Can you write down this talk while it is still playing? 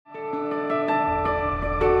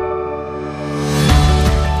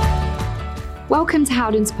Welcome to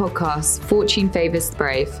Howden's podcast, Fortune Favours the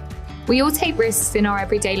Brave. We all take risks in our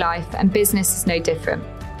everyday life and business is no different.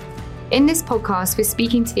 In this podcast, we're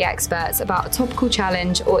speaking to the experts about a topical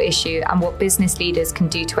challenge or issue and what business leaders can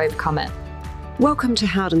do to overcome it. Welcome to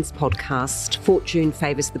Howden's podcast, Fortune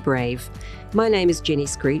Favours the Brave. My name is Jenny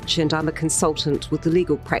Screech and I'm a consultant with the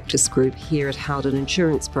legal practice group here at Howden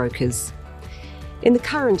Insurance Brokers. In the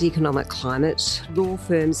current economic climate, law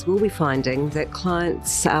firms will be finding that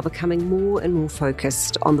clients are becoming more and more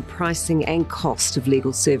focused on the pricing and cost of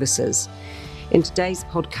legal services. In today's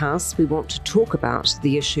podcast, we want to talk about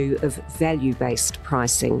the issue of value-based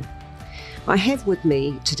pricing. I have with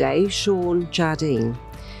me today Shaun Jardine.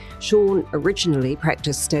 Shaun originally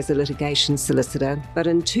practiced as a litigation solicitor, but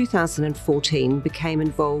in 2014 became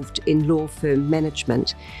involved in law firm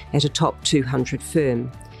management at a top 200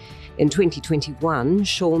 firm. In 2021,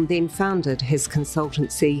 Shaun then founded his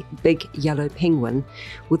consultancy Big Yellow Penguin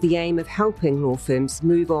with the aim of helping law firms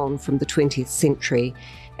move on from the 20th century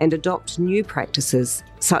and adopt new practices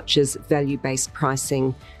such as value-based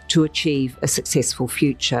pricing to achieve a successful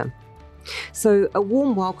future. So a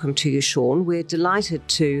warm welcome to you, Shaun. We're delighted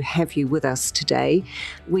to have you with us today.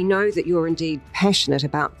 We know that you're indeed passionate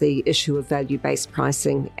about the issue of value-based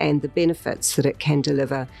pricing and the benefits that it can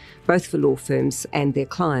deliver, both for law firms and their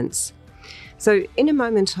clients. So in a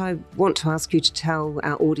moment, I want to ask you to tell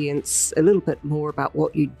our audience a little bit more about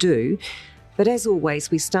what you do. But as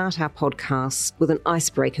always, we start our podcast with an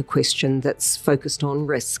icebreaker question that's focused on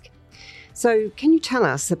risk. So can you tell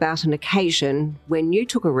us about an occasion when you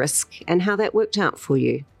took a risk and how that worked out for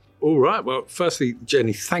you? All right. Well, firstly,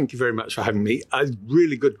 Jenny, thank you very much for having me. A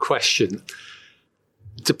really good question.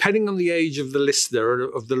 Depending on the age of the listener,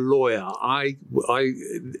 of the lawyer,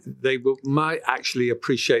 might actually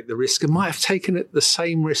appreciate the risk and might have taken the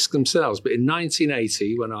same risk themselves. But in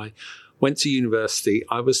 1980, when I went to university,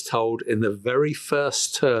 I was told in the very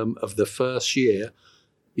first term of the first year,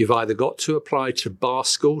 you've either got to apply to bar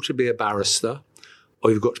school to be a barrister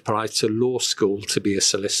or you've got to apply to law school to be a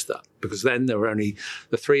solicitor. Because then there were only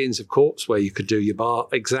the 3 Inns of Courts where you could do your bar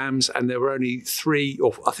exams, and there were only 3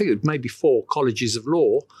 or I think it was maybe 4 colleges of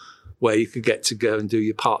law where you could get to go and do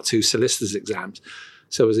your Part 2 solicitor's exams.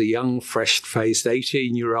 So as a young, fresh-faced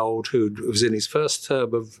 18-year-old who was in his first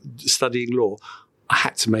term of studying law, I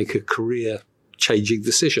had to make a career-changing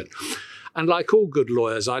decision. And like all good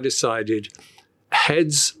lawyers, I decided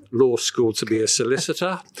heads, law school to be a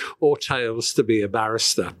solicitor, or tails to be a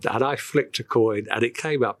barrister. And I flicked a coin and it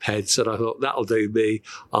came up heads, and I thought, that'll do me.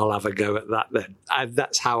 I'll have a go at that then. And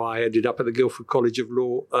that's how I ended up at the Guildford College of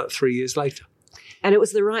Law 3 years later. And it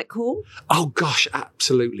was the right call? Oh gosh,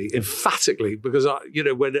 absolutely, emphatically, because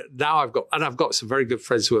I've got some very good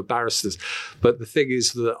friends who are barristers. But the thing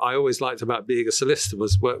is that I always liked about being a solicitor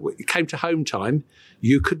was when it came to home time,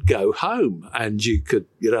 you could go home and you could,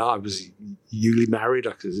 I was newly married.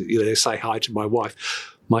 I could, say hi to my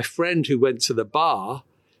wife. My friend who went to the bar,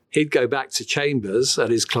 he'd go back to chambers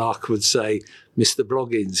and his clerk would say, "Mr.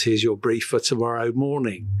 Bloggins, here's your brief for tomorrow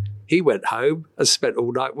morning." He went home and spent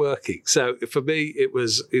all night working. So for me, it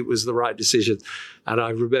was the right decision. And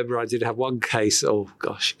I remember I did have one case,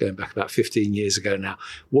 going back about 15 years ago now,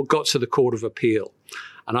 what got to the Court of Appeal.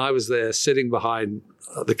 And I was there sitting behind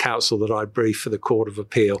the counsel that I briefed for the Court of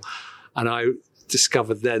Appeal. And I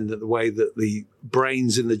discovered then that the way that the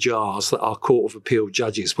brains in the jars that our Court of Appeal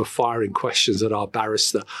judges were firing questions at our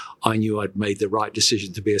barrister, I knew I'd made the right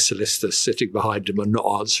decision to be a solicitor, sitting behind them and not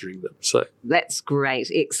answering them. So that's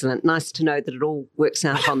great. Excellent. Nice to know that it all works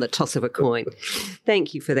out on the toss of a coin.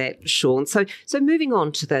 Thank you for that, Shaun. So moving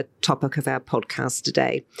on to the topic of our podcast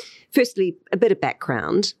today. Firstly, a bit of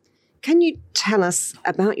background. Can you tell us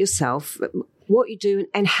about yourself, what you do,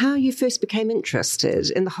 and how you first became interested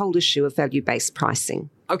in the whole issue of value-based pricing?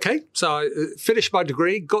 Okay, so I finished my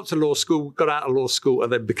degree, got to law school, got out of law school,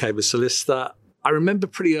 and then became a solicitor. I remember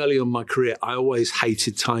pretty early on in my career, I always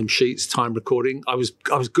hated timesheets, time recording. I was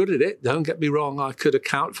good at it, don't get me wrong. I could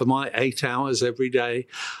account for my 8 hours every day.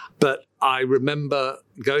 But I remember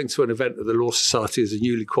going to an event at the Law Society as a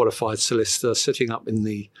newly qualified solicitor, sitting up in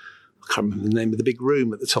I can't remember the name of the big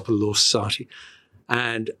room at the top of the Law Society.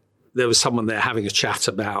 And there was someone there having a chat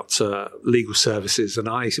about legal services. And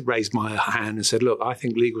I raised my hand and said, look, I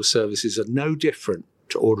think legal services are no different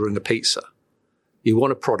to ordering a pizza. You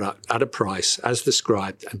want a product at a price as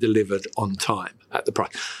described and delivered on time at the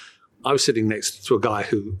price. I was sitting next to a guy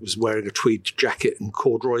who was wearing a tweed jacket and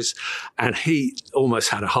corduroys, and he almost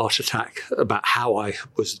had a heart attack about how I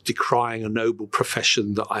was decrying a noble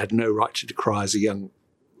profession that I had no right to decry as a young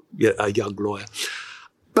lawyer.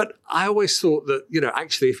 But I always thought that,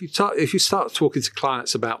 actually, if you start talking to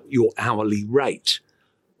clients about your hourly rate,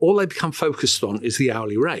 all they become focused on is the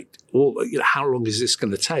hourly rate, or how long is this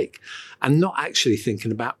going to take, and not actually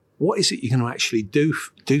thinking about what is it you're going to actually do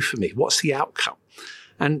for me? What's the outcome?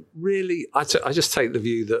 And really, I just take the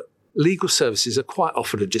view that legal services are quite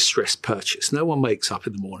often a distressed purchase. No one wakes up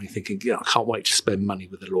in the morning thinking, I can't wait to spend money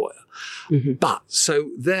with a lawyer. Mm-hmm. But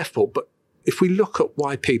if we look at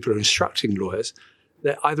why people are instructing lawyers,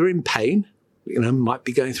 they're either in pain, might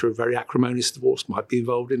be going through a very acrimonious divorce, might be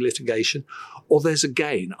involved in litigation, or there's a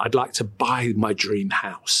gain. I'd like to buy my dream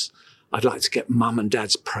house. I'd like to get mum and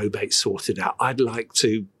dad's probate sorted out. I'd like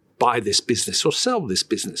to buy this business or sell this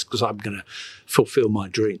business because I'm going to fulfill my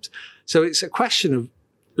dreams. So it's a question of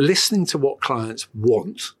listening to what clients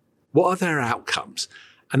want, what are their outcomes,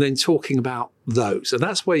 and then talking about those. And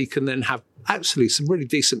that's where you can then have actually some really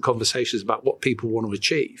decent conversations about what people want to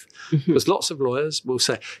achieve. Mm-hmm. Because lots of lawyers will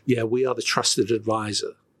say, yeah, we are the trusted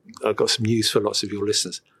advisor. I've got some news for lots of your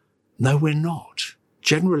listeners. No, we're not.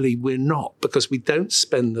 Generally, we're not, because we don't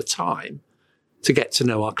spend the time to get to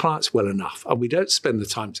know our clients well enough. And we don't spend the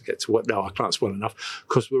time to get to know our clients well enough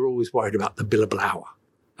because we're always worried about the billable hour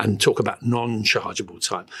and talk about non-chargeable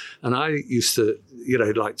time. And I used to,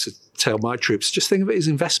 like to tell my troops, just think of it as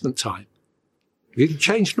investment time. If you can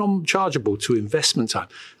change non-chargeable to investment time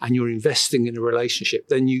and you're investing in a relationship,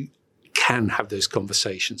 then you can have those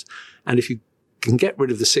conversations. And if you can get rid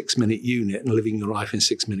of the 6-minute unit and living your life in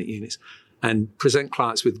 6-minute units and present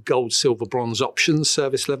clients with gold, silver, bronze options,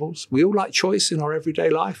 service levels. We all like choice in our everyday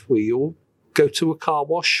life. We all go to a car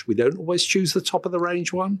wash. We don't always choose the top of the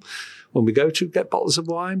range one. When we go to get bottles of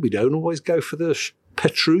wine, we don't always go for the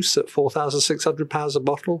Petrus at £4,600 a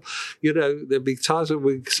bottle. There'll be times when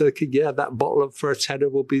we say, that bottle for a tenner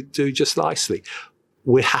will do just nicely.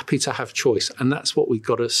 We're happy to have choice. And that's what we've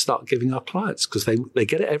got to start giving our clients, because they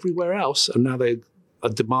get it everywhere else. And now they are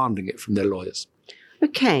demanding it from their lawyers.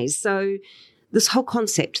 Okay, so this whole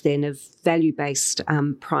concept then of value-based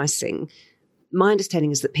pricing, my understanding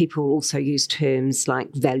is that people also use terms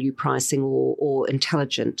like value pricing or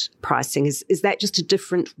intelligent pricing. Is that just a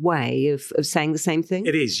different way of saying the same thing?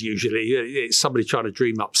 It is usually. It's somebody trying to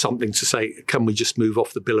dream up something to say, can we just move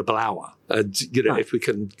off the billable hour? And, right. If we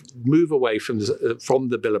can move away from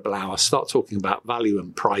the billable hour, start talking about value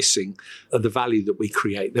and pricing, the value that we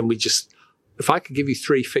create, then if I could give you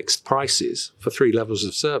 3 fixed prices for 3 levels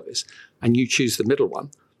of service and you choose the middle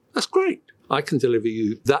one, that's great. I can deliver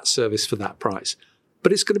you that service for that price.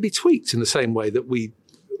 But it's going to be tweaked in the same way that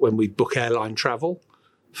when we book airline travel,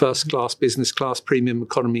 first class, business class, premium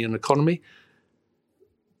economy and economy.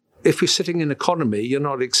 If you're sitting in economy, you're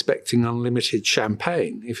not expecting unlimited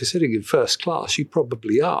champagne. If you're sitting in first class, you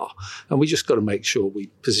probably are. And we just got to make sure we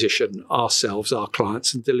position ourselves, our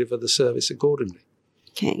clients, and deliver the service accordingly.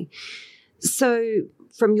 Okay. So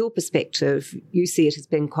from your perspective, you see it has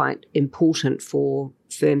been quite important for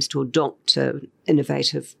firms to adopt an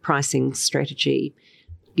innovative pricing strategy.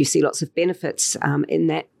 You see lots of benefits in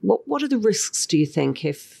that. What are the risks, do you think,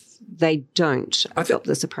 if they don't adopt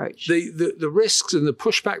this approach? The risks and the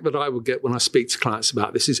pushback that I would get when I speak to clients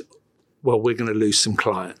about this is, well, we're going to lose some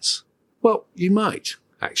clients. Well, you might,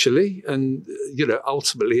 actually. And,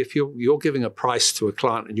 ultimately, if you're giving a price to a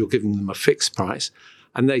client and you're giving them a fixed price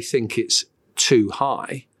and they think it's too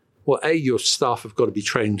high, well, your staff have got to be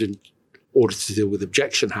trained in order to deal with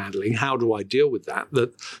objection handling. How do I deal with that?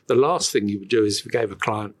 The last thing you would do is if you gave a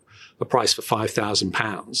client a price for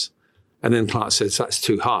 £5,000 and then the client says that's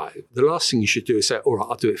too high, the last thing you should do is say, all right,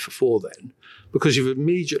 I'll do it for 4 then, because you've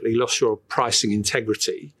immediately lost your pricing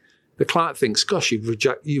integrity. The client thinks, gosh, you've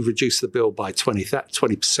reduced the bill by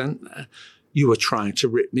 20% there. You are trying to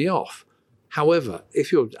rip me off. However,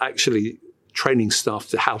 if you're actually training staff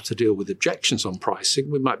to how to deal with objections on pricing,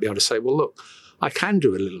 we might be able to say, well, look, I can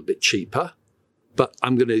do a little bit cheaper, but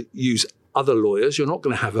I'm going to use other lawyers. You're not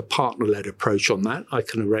going to have a partner-led approach on that. I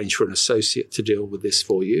can arrange for an associate to deal with this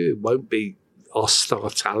for you. It won't be our star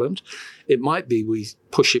talent. It might be we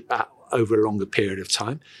push it back over a longer period of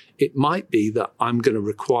time. It might be that I'm going to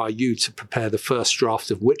require you to prepare the first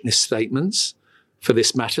draft of witness statements for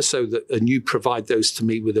this matter, and you provide those to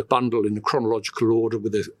me with a bundle in a chronological order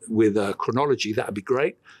with a chronology. That'd be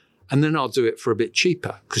great. And then I'll do it for a bit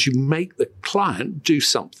cheaper, because you make the client do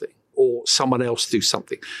something or someone else do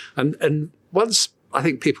something. And once I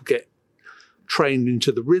think people get trained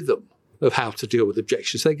into the rhythm of how to deal with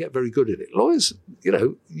objections, they get very good at it. Lawyers,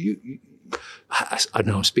 I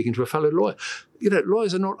know I'm speaking to a fellow lawyer.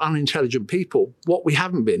 Lawyers are not unintelligent people. What we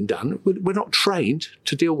haven't been done, we're not trained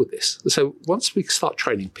to deal with this. So once we start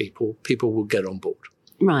training people, people will get on board.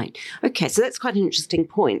 Right. Okay, so that's quite an interesting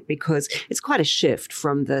point, because it's quite a shift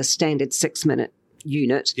from the standard 6-minute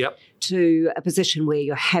unit to a position where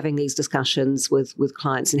you're having these discussions with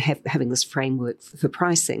clients and having this framework for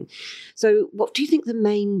pricing. So what do you think the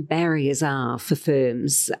main barriers are for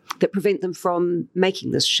firms that prevent them from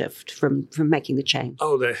making this shift, from making the change?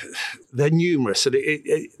 Oh, they're numerous. And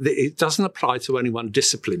it doesn't apply to any one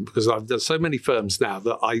discipline, because I've done so many firms now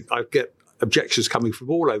that I get objections coming from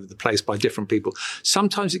all over the place by different people.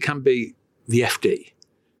 Sometimes it can be the FD.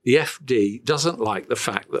 The FD doesn't like the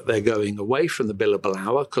fact that they're going away from the billable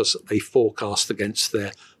hour because they forecast against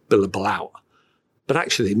their billable hour. But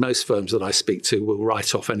actually, most firms that I speak to will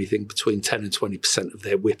write off anything between 10 and 20% of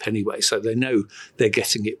their WIP anyway. So they know they're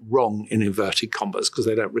getting it wrong in inverted commas because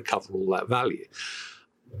they don't recover all that value.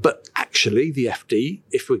 But actually, the FD,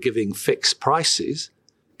 if we're giving fixed prices,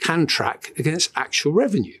 can track against actual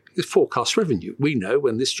revenue, forecast revenue. We know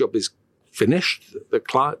when this job is finished, the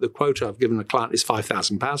quota I've given the client is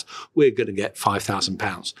 £5,000. We're going to get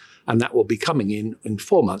 £5,000, and that will be coming in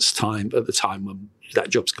 4 months' time at the time when that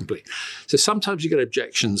job's complete. So sometimes you get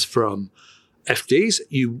objections from FDs.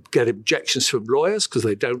 You get objections from lawyers because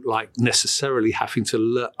they don't like necessarily having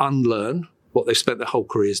to unlearn what they've spent their whole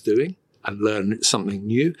careers doing and learn something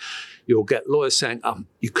new. You'll get lawyers saying,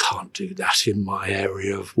 you can't do that in my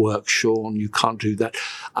area of work, Shaun. You can't do that.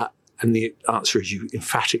 And the answer is you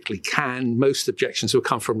emphatically can. Most objections will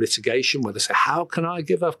come from litigation, where they say, how can I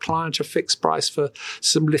give a client a fixed price for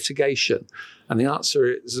some litigation? And the answer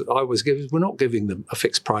is, I always give, is we're not giving them a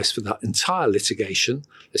fixed price for that entire litigation.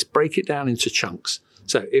 Let's break it down into chunks.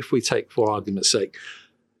 So if we take, for argument's sake,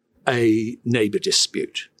 a neighbour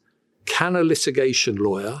dispute, can a litigation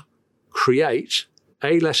lawyer create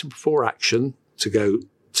a letter before action to go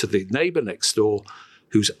to the neighbour next door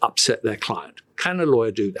who's upset their client? Can a lawyer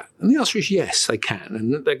do that? And the answer is yes, they can.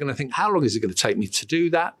 And they're going to think, how long is it going to take me to do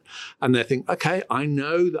that? And they think, okay, I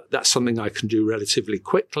know that that's something I can do relatively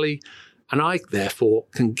quickly, and I therefore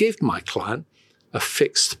can give my client a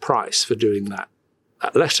fixed price for doing that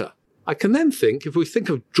letter. I can then think, if we think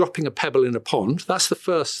of dropping a pebble in a pond, that's the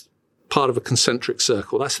first part of a concentric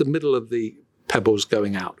circle. That's the middle of the pebbles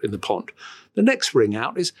going out in the pond. The next ring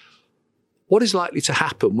out is, what is likely to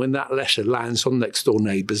happen when that letter lands on next door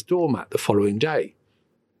neighbour's doormat the following day?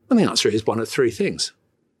 And the answer is one of three things.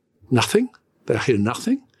 Nothing. They'll hear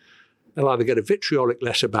nothing. They'll either get a vitriolic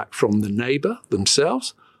letter back from the neighbour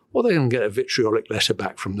themselves, or they can get a vitriolic letter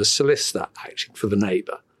back from the solicitor acting for the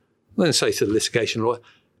neighbour. And then say to the litigation lawyer,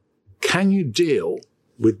 can you deal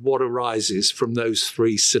with what arises from those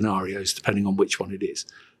three scenarios, depending on which one it is?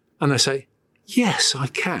 And they say, yes, I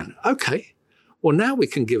can. Okay. Well, now we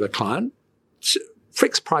can give a client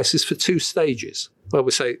fixed prices for two stages. Well,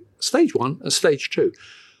 we say stage 1 and stage 2.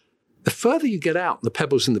 The further you get out, the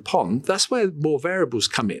pebbles in the pond, that's where more variables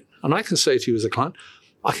come in. And I can say to you as a client,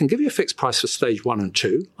 I can give you a fixed price for stage 1 and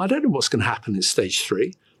 2. I don't know what's going to happen in stage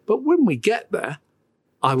 3, but when we get there,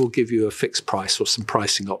 I will give you a fixed price or some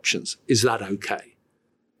pricing options. Is that okay?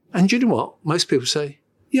 And you know what? Most people say,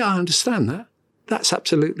 yeah, I understand that. That's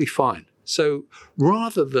absolutely fine. So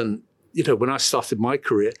rather than, when I started my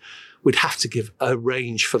career, we'd have to give a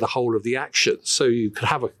range for the whole of the action. So you could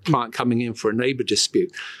have a client coming in for a neighbour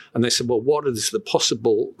dispute, and they said, well, what is the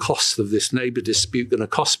possible cost of this neighbour dispute going to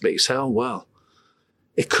cost me? So, well,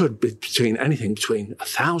 it could be anything between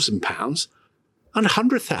 £1,000 and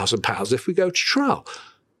 £100,000 if we go to trial.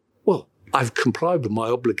 Well, I've complied with my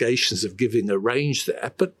obligations of giving a range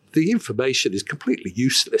there, but the information is completely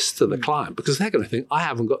useless to the client, because they're going to think,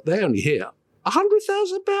 they only hear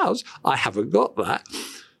 £100,000. I haven't got that.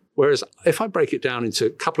 Whereas if I break it down into a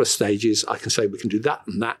couple of stages, I can say we can do that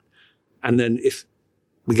and that. And then if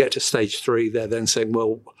we get to stage 3, they're then saying,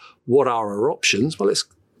 well, what are our options? Well,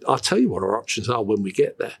 I'll tell you what our options are when we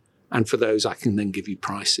get there. And for those, I can then give you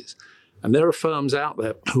prices. And there are firms out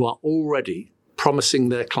there who are already promising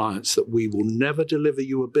their clients that we will never deliver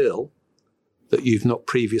you a bill that you've not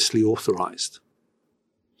previously authorised.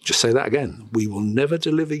 Just say that again. We will never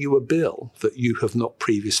deliver you a bill that you have not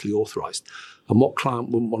previously authorised. And what client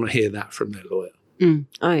wouldn't want to hear that from their lawyer?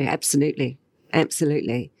 Oh, absolutely.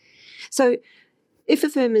 Absolutely. So if a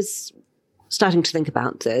firm is starting to think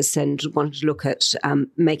about this and wanting to look at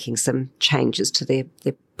making some changes to their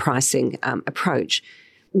pricing approach,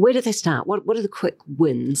 where do they start? What are the quick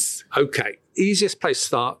wins? Okay. Easiest place to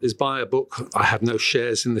start is buy a book. I have no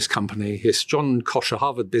shares in this company. It's John Kotter,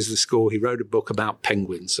 Harvard Business School. He wrote a book about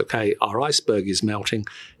penguins. Okay, our iceberg is melting.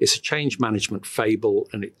 It's a change management fable,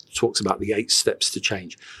 and it talks about the 8 steps to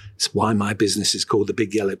change. It's why my business is called The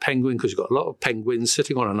Big Yellow Penguin, because you've got a lot of penguins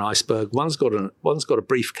sitting on an iceberg. One's got a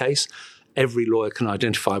briefcase. Every lawyer can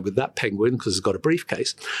identify with that penguin because it's got a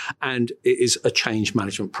briefcase, and it is a change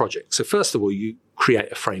management project. So first of all, you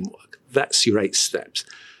create a framework. That's your 8 steps.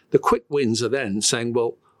 The quick wins are then saying,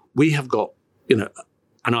 well, we have got,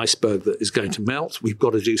 an iceberg that is going to melt. We've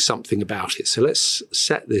got to do something about it. So let's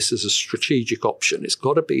set this as a strategic option. It's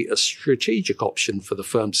got to be a strategic option for the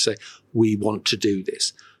firm to say, we want to do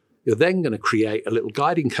this. You're then going to create a little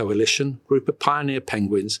guiding coalition, group of pioneer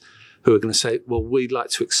penguins who are going to say, well, we'd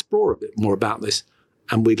like to explore a bit more about this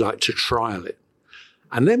and we'd like to trial it.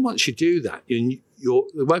 And then once you do that, it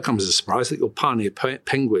won't come as a surprise that your pioneer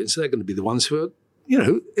penguins, they're going to be the ones who are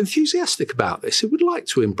enthusiastic about this, who would like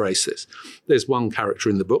to embrace this. There's one character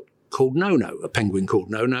in the book called No-No, a penguin called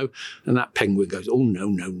No-No, and that penguin goes, oh,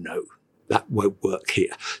 no, that won't work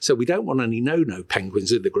here. So we don't want any No-No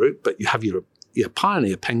penguins in the group, but you have your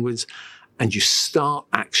pioneer penguins, and you start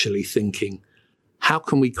actually thinking, how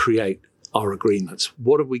can we create our agreements?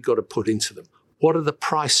 What have we got to put into them? What are the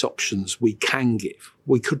price options we can give,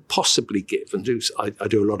 we could possibly give? And I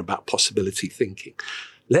do a lot about possibility thinking.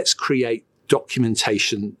 Let's create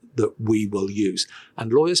documentation that we will use.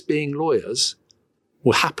 And lawyers being lawyers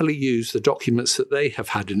will happily use the documents that they have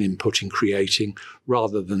had an input in creating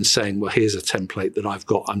rather than saying, well, here's a template that I've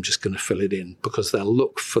got, I'm just going to fill it in, because they'll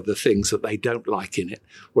look for the things that they don't like in it.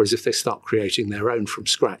 Whereas if they start creating their own from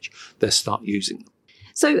scratch, they'll start using them.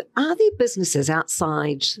 So are there businesses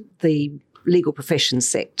outside the legal professions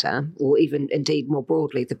sector, or even indeed more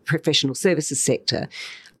broadly the professional services sector,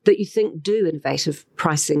 that you think do innovative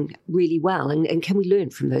pricing really well? And can we learn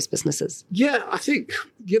from those businesses? Yeah, I think,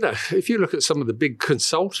 if you look at some of the big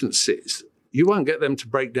consultancies, you won't get them to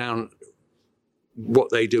break down what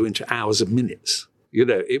they do into hours and minutes.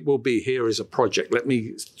 It will be, here is a project. Let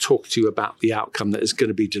me talk to you about the outcome that is going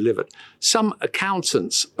to be delivered. Some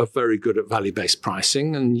accountants are very good at value-based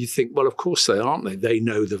pricing, and you think, well, of course they aren't they? They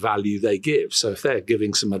know the value they give. So if they're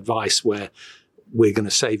giving some advice where we're going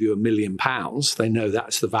to save you £1 million, they know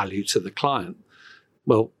that's the value to the client.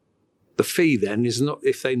 Well, the fee then is not,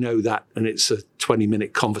 if they know that and it's a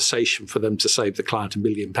 20-minute conversation for them to save the client £1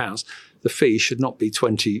 million, the fee should not be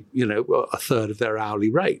a third of their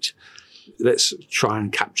hourly rate. Let's try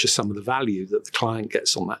and capture some of the value that the client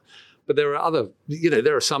gets on that. But there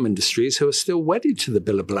are some industries who are still wedded to the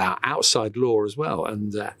billable hour, outside law as well.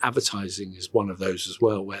 And advertising is one of those as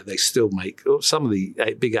well, where they still make, or some of the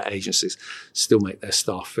bigger agencies still make their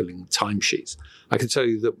staff filling timesheets. I can tell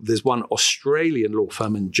you that there's one Australian law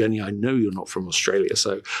firm, and Jenny, I know you're not from Australia,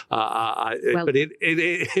 but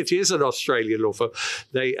it is an Australian law firm.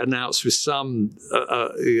 They announced with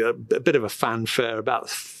a bit of a fanfare about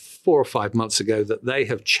 4 or 5 months ago that they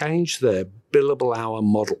have changed their billable hour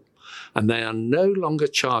model. And they are no longer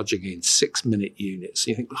charging in 6-minute units.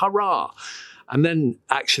 You think, hurrah. And then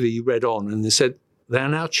actually you read on and they said they're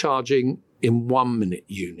now charging in 1-minute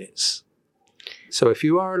units. So if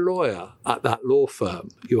you are a lawyer at that law firm,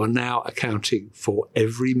 you are now accounting for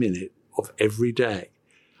every minute of every day.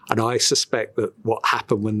 And I suspect that what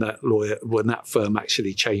happened when that firm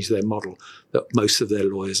actually changed their model, that most of their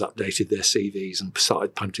lawyers updated their CVs and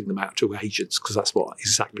started punting them out to agents, because that's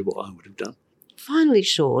exactly what I would have done. Finally,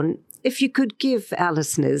 Shaun, if you could give our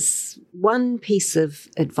listeners one piece of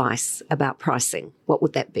advice about pricing, what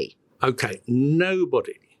would that be? Okay,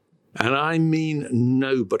 nobody, and I mean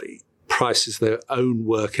nobody, prices their own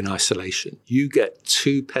work in isolation. You get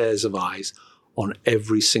 2 pairs of eyes on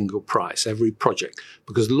every single price, every project,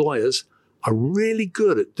 because lawyers are really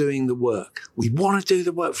good at doing the work. We want to do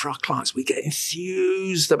the work for our clients. We get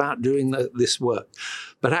enthused about doing this work.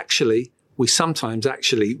 But actually, we sometimes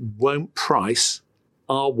actually won't price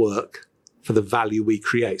our work for the value we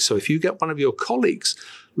create. So if you get one of your colleagues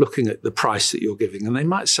looking at the price that you're giving, and they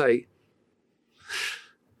might say,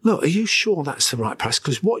 look, are you sure that's the right price?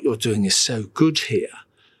 Because what you're doing is so good here.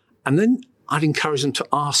 And then I'd encourage them to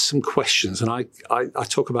ask some questions. And I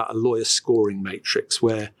talk about a lawyer scoring matrix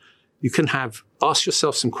where you can ask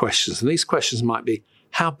yourself some questions. And these questions might be,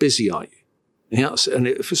 how busy are you? And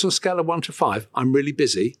if it's on a scale of 1 to 5, I'm really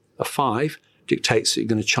busy. A 5 dictates that you're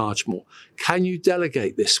going to charge more. Can you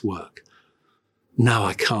delegate this work? No,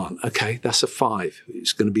 I can't. Okay, that's a 5.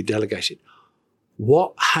 It's going to be delegated.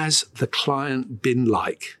 What has the client been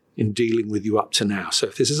like in dealing with you up to now? So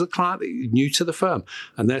if this is a client that you're new to the firm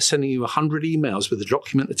and they're sending you 100 emails with a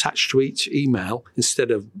document attached to each email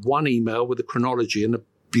instead of one email with a chronology and a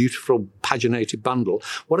beautiful paginated bundle,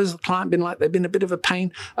 what has the client been like? They've been a bit of a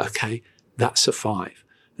pain. Okay, that's a 5.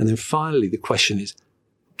 And then finally, the question is,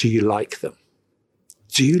 do you like them?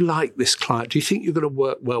 Do you like this client? Do you think you're going to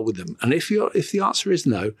work well with them? And if the answer is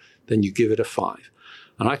no, then you give it a 5.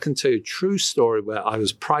 And I can tell you a true story where I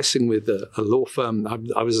was pricing with a law firm.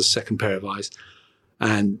 I was a second pair of eyes.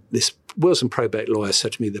 And this wills and probate lawyer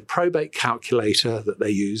said to me, the probate calculator that they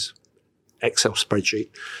use Excel spreadsheet,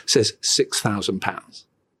 says £6,000.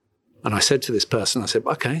 And I said to this person, I said,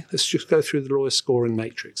 okay, let's just go through the lawyer scoring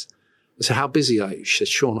matrix. I said, how busy are you? She said,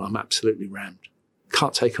 Shaun, I'm absolutely rammed.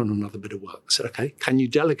 Can't take on another bit of work. I said, okay, can you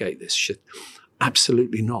delegate this? She said,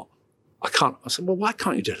 absolutely not. I can't. I said, well, why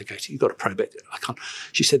can't you delegate it? You've got to probate it. I can't.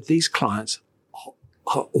 She said, these clients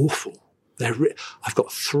are awful. I've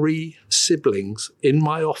got 3 siblings in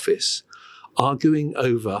my office arguing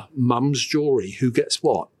over mum's jewellery, who gets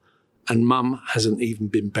what, and mum hasn't even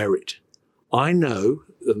been buried. I know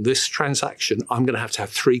that this transaction, I'm going to have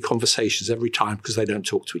 3 conversations every time because they don't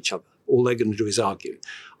talk to each other. All they're going to do is argue.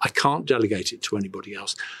 I can't delegate it to anybody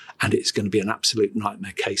else, and it's going to be an absolute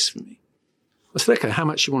nightmare case for me. I said, okay, how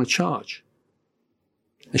much do you want to charge?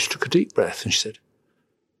 And she took a deep breath and she said,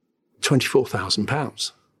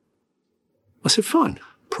 £24,000. I said, fine,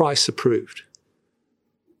 price approved.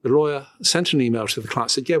 The lawyer sent an email to the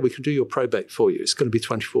client, said, yeah, we can do your probate for you. It's going to be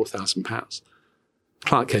 £24,000. The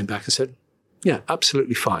client came back and said, yeah,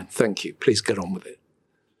 absolutely fine. Thank you. Please get on with it.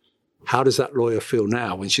 How does that lawyer feel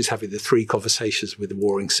now when she's having the 3 conversations with the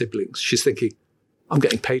warring siblings? She's thinking, I'm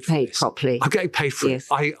getting paid for this. Properly. I'm getting paid for it.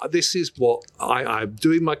 This is what I'm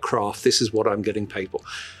doing my craft. This is what I'm getting paid for.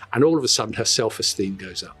 And all of a sudden, her self-esteem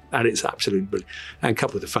goes up. And it's absolutely brilliant. And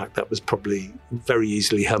coupled with the fact that was probably very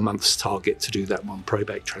easily her month's target to do that one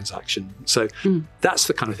probate transaction. So that's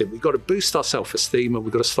the kind of thing. We've got to boost our self-esteem and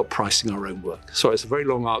we've got to stop pricing our own work. Sorry, it's a very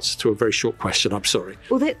long answer to a very short question. I'm sorry.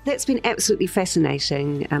 Well, that's been absolutely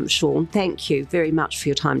fascinating, Shaun. Thank you very much for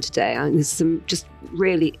your time today. There's some just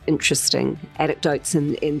really interesting anecdotes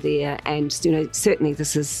in there. And, certainly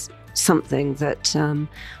this is something that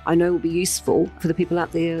I know will be useful for the people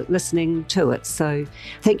out there listening to it. So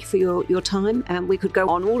thank you for your time. We could go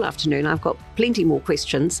on all afternoon. I've got plenty more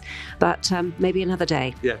questions, but maybe another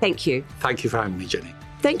day. Yeah. Thank you. Thank you for having me, Jenny.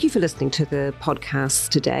 Thank you for listening to the podcast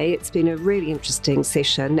today. It's been a really interesting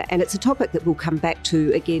session, and it's a topic that we'll come back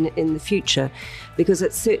to again in the future because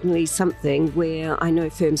it's certainly something where I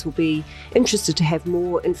know firms will be interested to have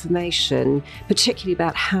more information, particularly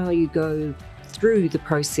about how you go through the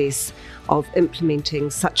process of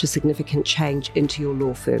implementing such a significant change into your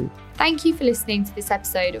law firm. Thank you for listening to this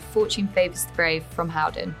episode of Fortune Favours the Brave from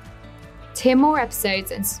Howden. To hear more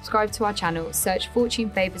episodes and subscribe to our channel, search Fortune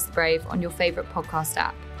Favours the Brave on your favourite podcast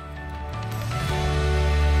app.